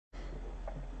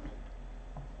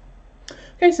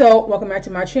Hey, so welcome back to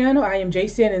my channel. I am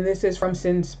Jason, and this is from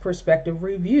Sinn's Perspective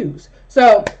Reviews.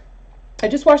 So, I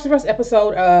just watched the first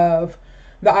episode of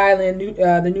The Island,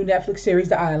 the new Netflix series,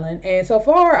 The Island, and so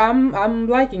far I'm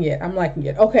liking it. I'm liking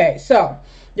it. Okay, so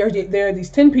there are these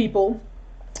 10 people.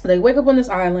 They wake up on this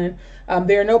island.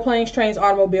 There are no planes, trains,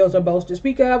 automobiles, or boats to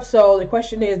speak of. So the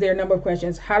question is, there are a number of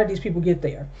questions. How did these people get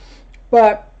there?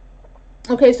 But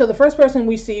okay, so the first person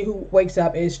we see who wakes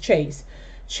up is Chase.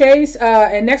 Chase,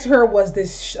 and next to her was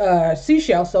this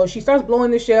seashell. So she starts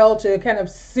blowing the shell to kind of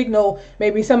signal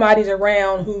maybe somebody's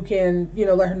around who can,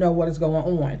 let her know what is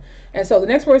going on. And so the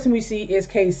next person we see is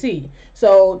KC.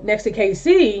 So next to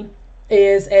KC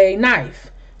is a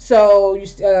knife. So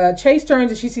Chase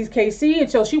turns and she sees KC, and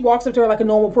so she walks up to her like a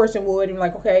normal person would, and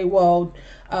like, okay, well,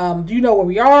 do you know where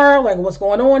we are? Like, what's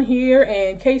going on here?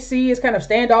 And KC is kind of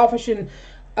standoffish, and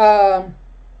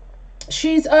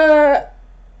she's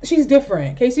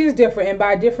different. Casey is different, and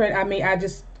by different I mean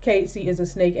Casey is a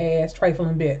snake ass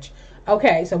trifling bitch.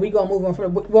 Okay, so we gonna move on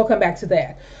from. We'll come back to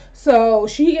that. So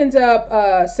she ends up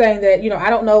saying that I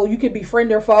don't know, you could be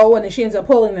friend or foe, and then she ends up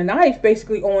pulling the knife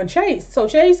basically on Chase. So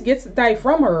Chase gets the knife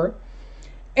from her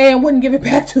and wouldn't give it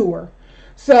back to her.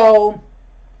 So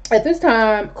at this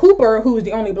time, Cooper, who's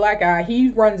the only black guy,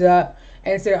 he runs up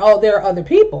and said, oh, there are other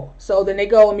people. So then they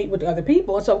go and meet with the other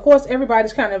people. And so, of course,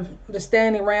 everybody's kind of just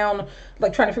standing around,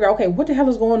 like, trying to figure out, okay, what the hell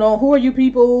is going on? Who are you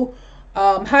people?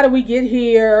 How do we get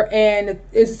here? And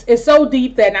it's so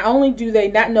deep that not only do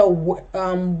they not know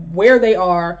where they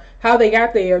are, how they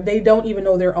got there, they don't even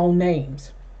know their own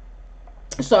names.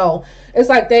 So it's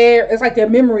like their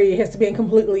memory has been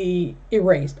completely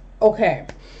erased. Okay.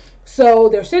 So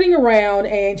they're sitting around,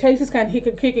 and Chase is kind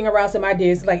of kicking around some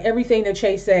ideas. Like, everything that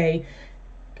Chase say,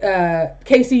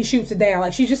 Casey shoots it down.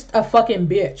 Like, she's just a fucking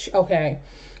bitch. Okay.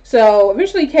 So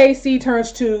eventually Casey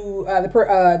turns to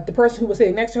the person who was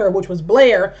sitting next to her, which was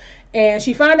Blair, and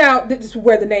she found out this is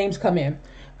where the names come in.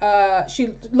 She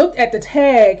looked at the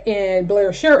tag in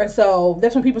Blair's shirt, and so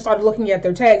that's when people started looking at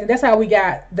their tags, and that's how we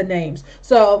got the names.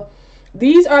 So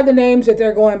these are the names that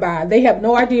they're going by. They have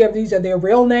no idea if these are their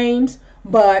real names,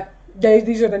 but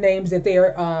these are the names that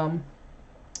they're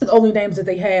the only names that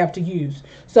they have to use.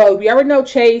 So we already know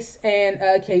Chase and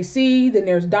KC. Then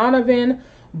there's Donovan.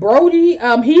 Brody,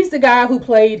 he's the guy who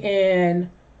played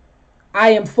in I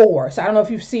Am 4. So I don't know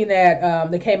if you've seen that.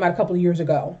 That came out a couple of years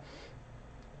ago.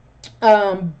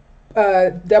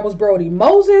 That was Brody.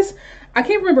 Moses, I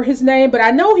can't remember his name, but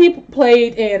I know he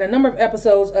played in a number of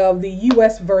episodes of the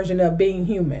US version of Being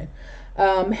Human.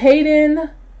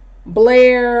 Hayden,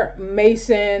 Blair,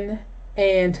 Mason,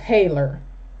 and Taylor.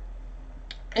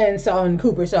 And so on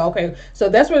Cooper. So okay, so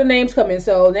that's where the names come in.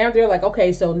 So now they're like,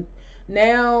 okay, so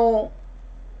now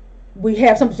we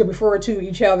have something to refer to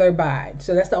each other by.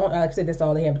 So that's the only, like I said, that's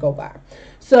all they have to go by.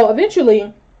 So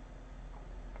eventually,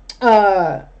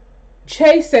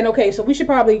 Chase said, okay, so we should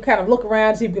probably kind of look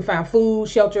around, see if we can find food,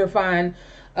 shelter, find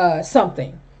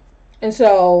something. And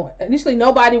so initially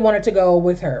nobody wanted to go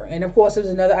with her. And of course, there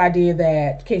was another idea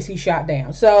that Casey shot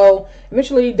down. So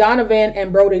eventually Donovan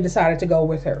and Brody decided to go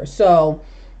with her. So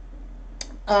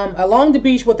along the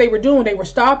beach, what they were doing, they were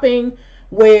stopping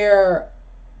where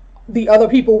the other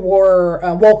people were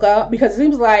woke up, because it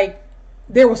seems like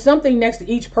there was something next to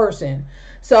each person.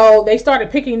 So they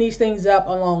started picking these things up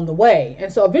along the way.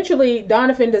 And so eventually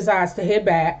Donovan decides to head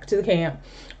back to the camp,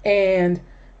 and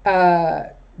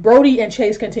Brody and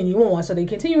Chase continue on. So they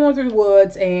continue on through the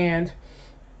woods, and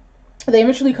they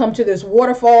eventually come to this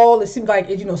waterfall. It seems like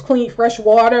it's clean, fresh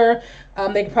water.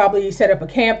 They could probably set up a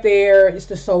camp there. It's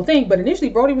this whole thing. But initially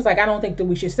Brody was like, I don't think that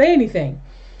we should say anything.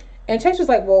 And Chase was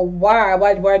like, well, why?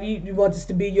 Why do you want this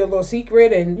to be your little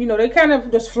secret? And, they kind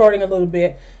of just flirting a little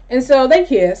bit. And so they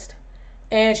kissed.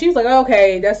 And she was like,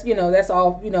 okay, that's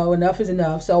all, enough is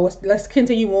enough. So let's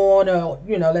continue on, or,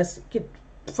 let's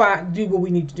do what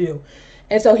we need to do.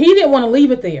 And so he didn't want to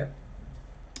leave it there.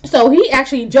 So he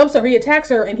actually jumps her, he attacks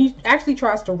her, and he actually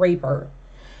tries to rape her.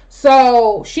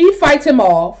 So she fights him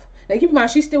off. Now keep in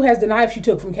mind, she still has the knife she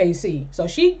took from KC. So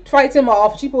she fights him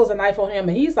off, she pulls a knife on him,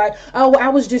 and he's like, oh, I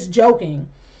was just joking.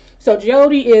 So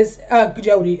Brody is a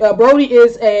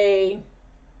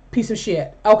piece of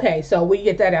shit. Okay, so we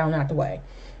get that out the way.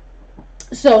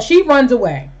 So she runs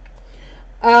away.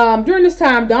 During this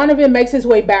time, Donovan makes his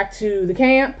way back to the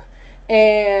camp,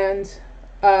 and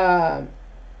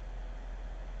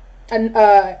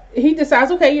he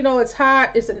decides, okay, it's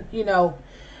hot, it's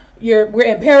we're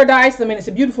in paradise. I mean, it's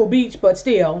a beautiful beach, but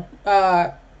still,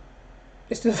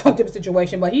 it's still a fucked up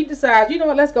situation. But he decides,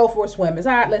 what, let's go for a swim. It's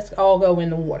hot, let's all go in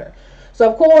the water.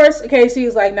 So of course, Casey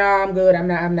is like, nah, I'm good.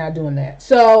 I'm not doing that.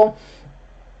 So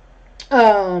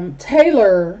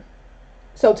Taylor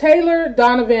So Taylor,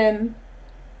 Donovan,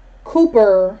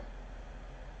 Cooper,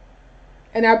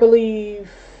 and I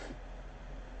believe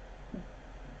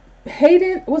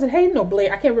Hayden, was it Hayden or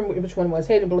Blair? I can't remember which one it was.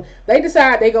 Hayden, Blair. They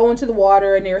decide they go into the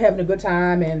water and they're having a good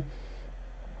time, and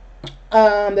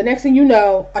the next thing you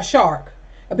know, a shark.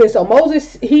 Okay, so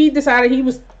Moses, he decided he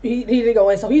didn't go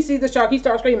in, so he sees the shark, he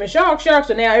starts screaming, shark, shark.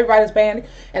 So now everybody's panicked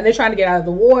and they're trying to get out of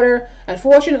the water.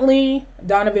 Unfortunately,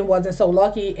 Donovan wasn't so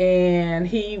lucky and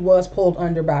he was pulled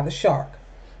under by the shark.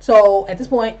 So at this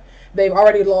point, they've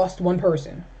already lost one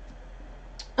person.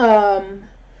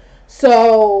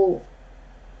 So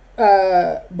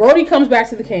Brody comes back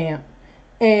to the camp,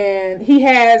 and he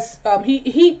has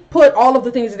he put all of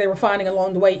the things that they were finding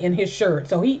along the way in his shirt.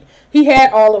 So he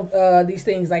had all of these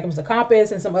things, like it was a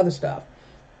compass and some other stuff.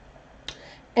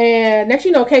 And next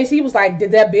you know, Casey was like,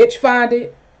 "Did that bitch find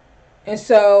it?" And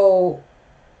so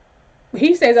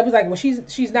he says, "I was like, well,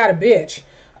 she's not a bitch."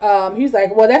 He's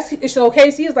like, well, that's so.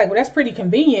 Casey is like, well, that's pretty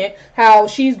convenient. How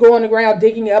she's going around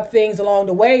digging up things along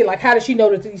the way. Like, how does she know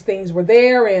that these things were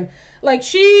there? And like,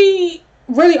 she's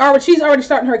already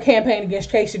starting her campaign against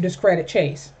Chase to discredit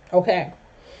Chase. Okay.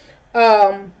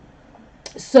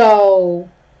 So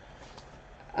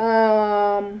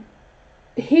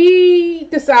he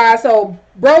decides. So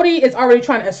Brody is already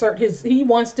trying to assert he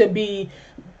wants to be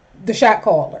the shot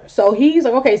caller. So he's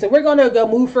like, okay, so we're gonna go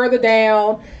move further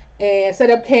down and set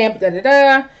up camp,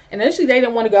 And initially they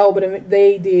didn't want to go, but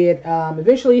they did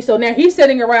eventually. So now he's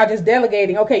sitting around just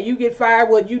delegating. Okay, you get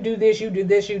firewood, you do this, you do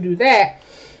this, you do that.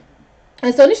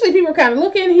 And so initially people were kind of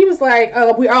looking. He was like,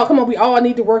 we all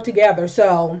need to work together.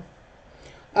 So,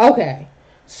 okay.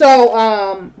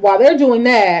 So while they're doing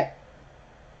that,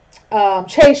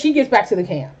 Chase, she gets back to the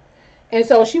camp. And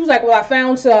so she was like, well,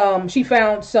 she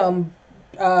found some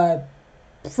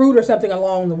fruit or something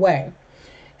along the way.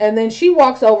 And then she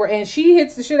walks over and she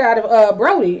hits the shit out of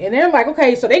Brody. And they're like,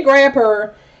 okay, so they grab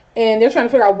her and they're trying to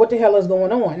figure out what the hell is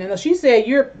going on. And she said,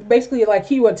 you're basically like,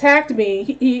 he attacked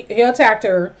me. He attacked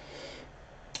her.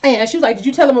 And she was like, did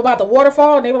you tell him about the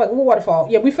waterfall? And they were like, what waterfall?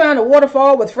 Yeah, we found a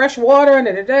waterfall with fresh water and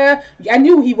da-da-da. I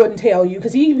knew he wouldn't tell you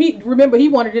because he remember you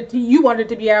wanted it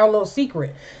to be our little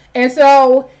secret. And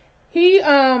so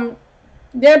so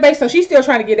she's still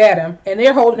trying to get at him and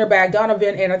they're holding her back.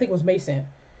 Donovan and I think it was Mason.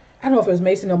 I don't know if it was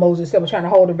Mason or Moses that was trying to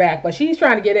hold her back, but she's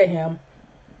trying to get at him.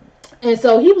 And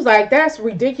so he was like, that's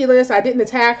ridiculous. I didn't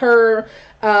attack her.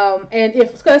 And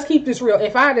let's keep this real.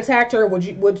 If I had attacked her, would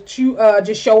you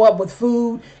just show up with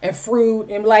food and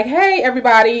fruit and be like, hey,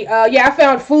 everybody, yeah, I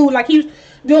found food. Like he's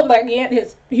doing like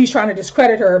he's trying to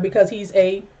discredit her because he's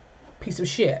a piece of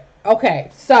shit.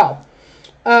 Okay, so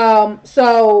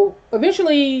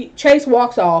eventually Chase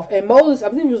walks off and Moses, I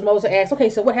think it was Moses, asked,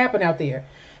 okay, so what happened out there?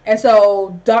 And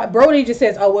so Brody just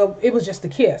says, oh, well, it was just a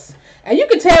kiss. And you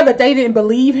can tell that they didn't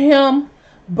believe him,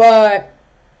 but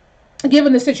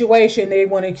given the situation, they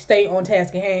want to stay on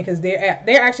task at hand because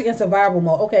they're actually in survival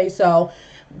mode. Okay, so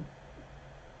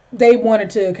they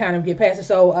wanted to kind of get past it.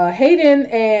 So Hayden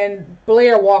and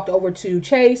Blair walked over to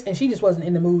Chase, and she just wasn't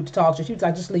in the mood to talk to. She was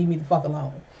like, just leave me the fuck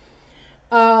alone.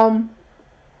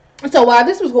 So while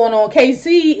this was going on,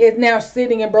 KC is now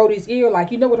sitting in Brody's ear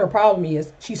like, you know what her problem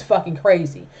is? She's fucking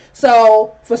crazy.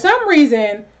 So for some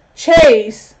reason,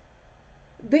 Chase,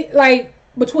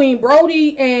 between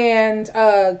Brody and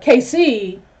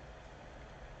KC,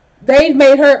 they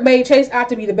made Chase out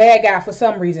to be the bad guy for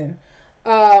some reason.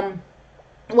 Well,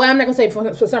 I'm not gonna say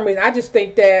for some reason. I just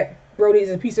think that Brody is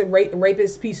a piece of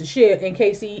rapist, piece of shit, and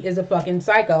Casey is a fucking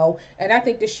psycho. And I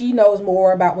think that she knows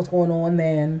more about what's going on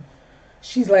than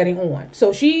she's letting on.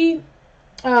 So she,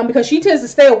 because she tends to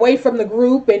stay away from the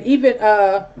group, and even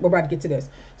we're about to get to this.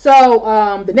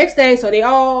 So the next day, so they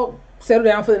all settle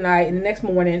down for the night, and the next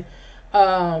morning,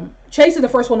 Chase is the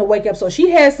first one to wake up. So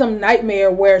she has some nightmare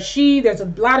where there's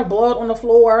a lot of blood on the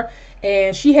floor,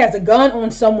 and she has a gun on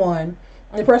someone.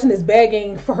 And the person is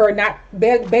begging for her not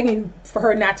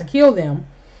to kill them.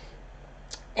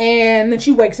 And then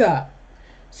she wakes up.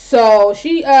 So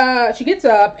she gets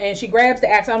up and she grabs the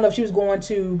axe. I don't know if she was going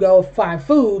to go find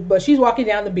food, but she's walking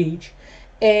down the beach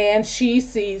and she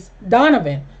sees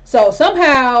Donovan. So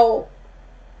somehow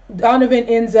Donovan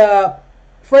ends up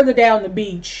further down the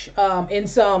beach I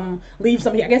guess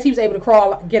he was able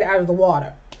to get out of the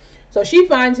water. So she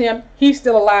finds him. He's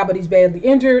still alive, but he's badly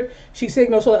injured. She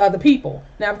signals to other people.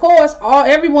 Now, of course,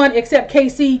 everyone except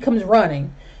KC comes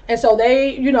running. And so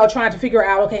they, trying to figure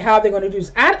out, okay, how they're going to do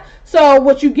this. So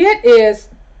what you get is,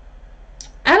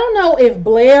 I don't know if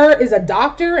Blair is a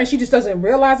doctor and she just doesn't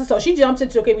realize it. So she jumps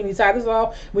into, okay, we need to tie this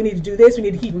off. We need to do this. We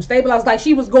need to keep him stabilized. Like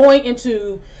she was going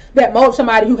into that mode of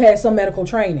somebody who has some medical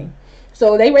training.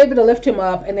 So they were able to lift him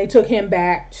up and they took him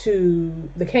back to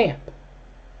the camp.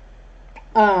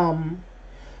 Um,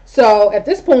 so at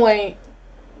this point,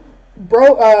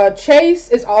 Chase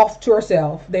is off to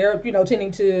herself. They're,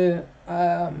 tending to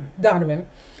Donovan.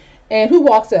 And who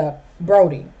walks up?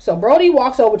 Brody. So Brody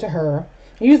walks over to her.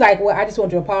 He was like, well, I just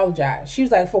want to apologize. She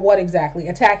was like, for what exactly?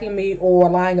 Attacking me or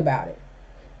lying about it?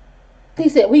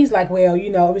 He's like, well,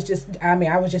 it was just,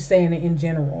 I was just saying it in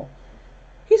general.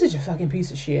 He's such a fucking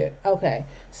piece of shit. Okay.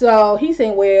 So he's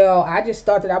saying, well, I just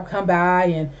thought that I would come by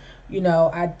and,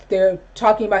 they're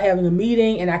talking about having a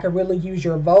meeting and I could really use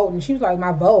your vote. And she was like,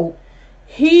 my vote?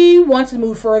 He wants to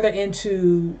move further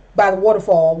into by the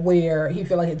waterfall where he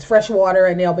feel like it's fresh water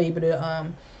and they'll be able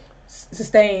to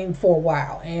sustain for a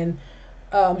while. And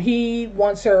he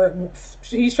wants her.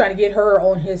 He's trying to get her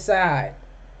on his side.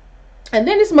 And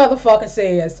then this motherfucker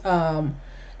says,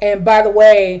 and by the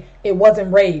way, it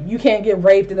wasn't rape. You can't get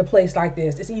raped in a place like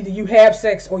this. It's either you have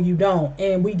sex or you don't.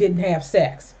 And we didn't have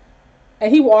sex.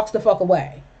 And he walks the fuck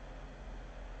away.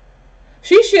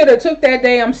 She should have took that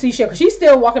damn seashell, because she's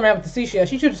still walking around with the seashell.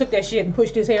 She should have took that shit and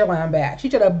pushed his hairline back. She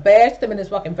should have bashed him in his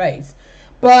fucking face.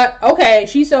 But, okay,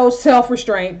 she's so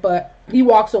self-restraint, but he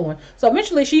walks on. So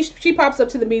eventually she pops up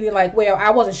to the meeting like, well, I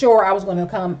wasn't sure I was going to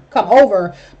come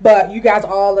over, but you guys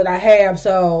are all that I have,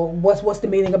 so what's the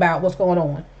meeting about? What's going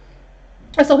on?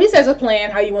 And so he says a plan,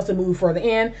 how he wants to move further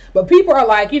in. But people are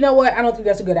like, you know what? I don't think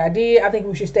that's a good idea. I think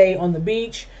we should stay on the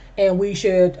beach, and we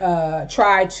should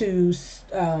try to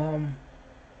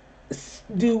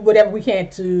do whatever we can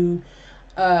to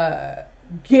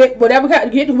get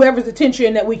whoever's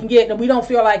attention that we can get. And we don't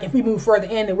feel like if we move further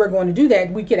in that we're going to do that,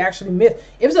 we could actually miss.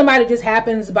 If somebody just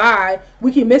happens by,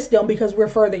 we can miss them because we're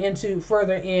further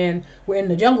in. We're in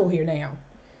the jungle here now.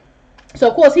 So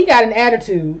of course he got an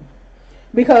attitude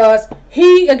because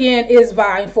he again is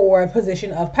vying for a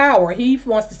position of power. He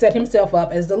wants to set himself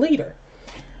up as the leader.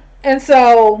 And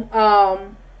so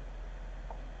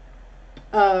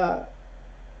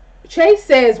Chase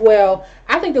says, well,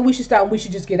 I think that we should stop and we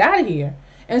should just get out of here.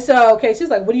 And so Casey's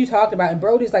like, what are you talking about? And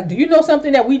Brody's like, do you know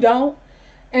something that we don't?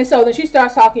 And so then she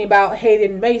starts talking about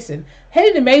Hayden and Mason.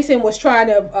 Hayden and Mason was trying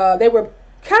to, they were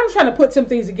kind of trying to put some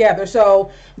things together.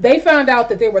 So they found out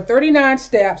that there were 39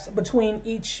 steps between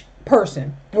each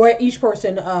person, where each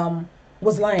person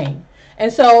was laying.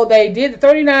 And so they did the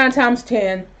 39 times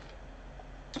 10,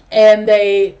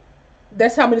 and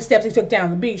that's how many steps they took down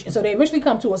the beach. And so they eventually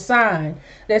come to a sign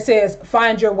that says,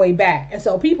 find your way back. And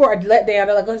so people are let down.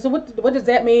 They're like, so what does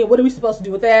that mean? What are we supposed to do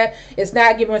with that? It's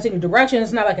not giving us any direction.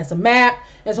 It's not like it's a map.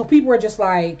 And so people are just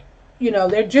like, people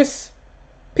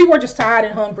are just tired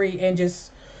and hungry and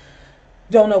just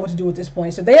don't know what to do at this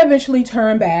point. So they eventually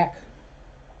turn back.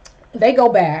 They go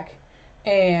back.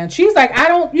 And she's like,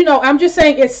 I'm just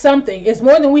saying it's something. It's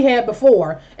more than we had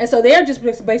before. And so they're just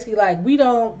basically like,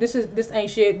 this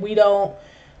ain't shit.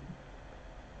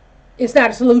 It's not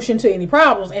a solution to any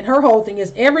problems. And her whole thing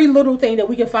is every little thing that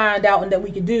we can find out and that we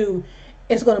can do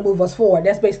is going to move us forward.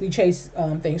 That's basically Chase's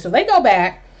thing. So they go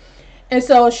back. And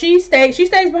so she stays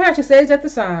behind. She stays at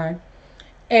the sign.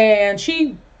 And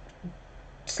she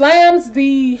slams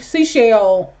the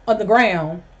seashell on the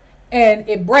ground. And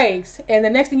it breaks, and the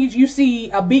next thing you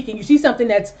see a beacon, you see something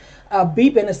that's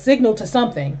beeping a signal to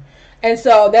something, and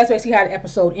so that's basically how the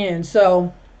episode ends.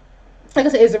 So, like I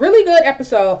said, it's a really good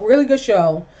episode, really good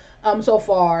show, so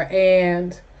far,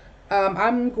 and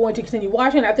I'm going to continue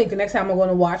watching. I think the next time I'm going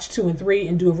to watch 2 and 3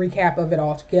 and do a recap of it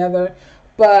all together.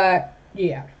 But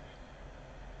yeah,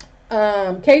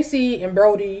 Casey and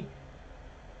Brody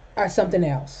are something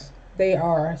else. They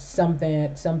are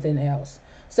something else.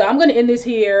 So I'm going to end this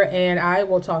here, and I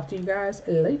will talk to you guys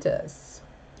later.